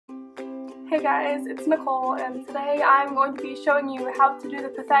Hey guys, it's Nicole, and today I'm going to be showing you how to do the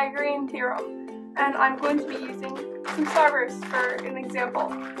Pythagorean theorem, and I'm going to be using some starbursts for an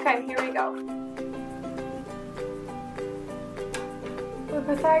example. Okay, here we go. The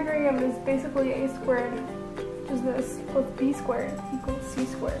Pythagorean is basically a squared, which is this, plus b squared equals c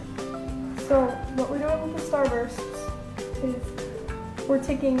squared. So what we're doing with the starbursts is we're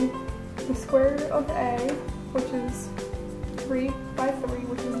taking the square root of a, which is 3 by 3,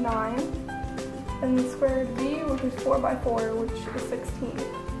 which is 9, and the square root of b, which is 4 by 4, which is 16.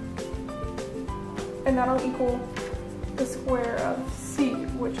 And that'll equal the square of c,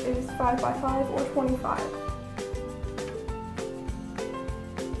 which is 5 by 5, or 25.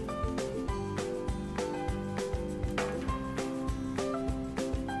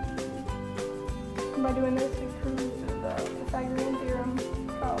 And by doing this, we prove the Pythagorean theorem,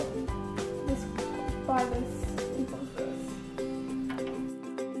 how this by this equals this.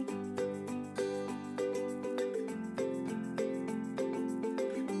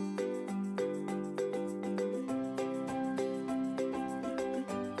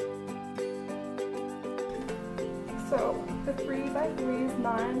 So the 3 by 3 is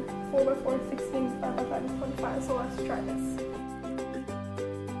 9, 4 by 4 is 16, 5 by 5 is 25, so let's try this.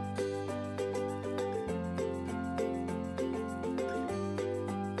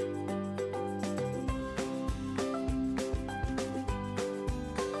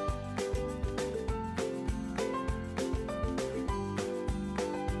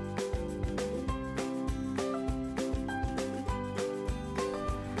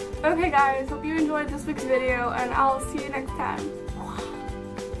 Okay guys, hope you enjoyed this week's video, and I'll see you next time.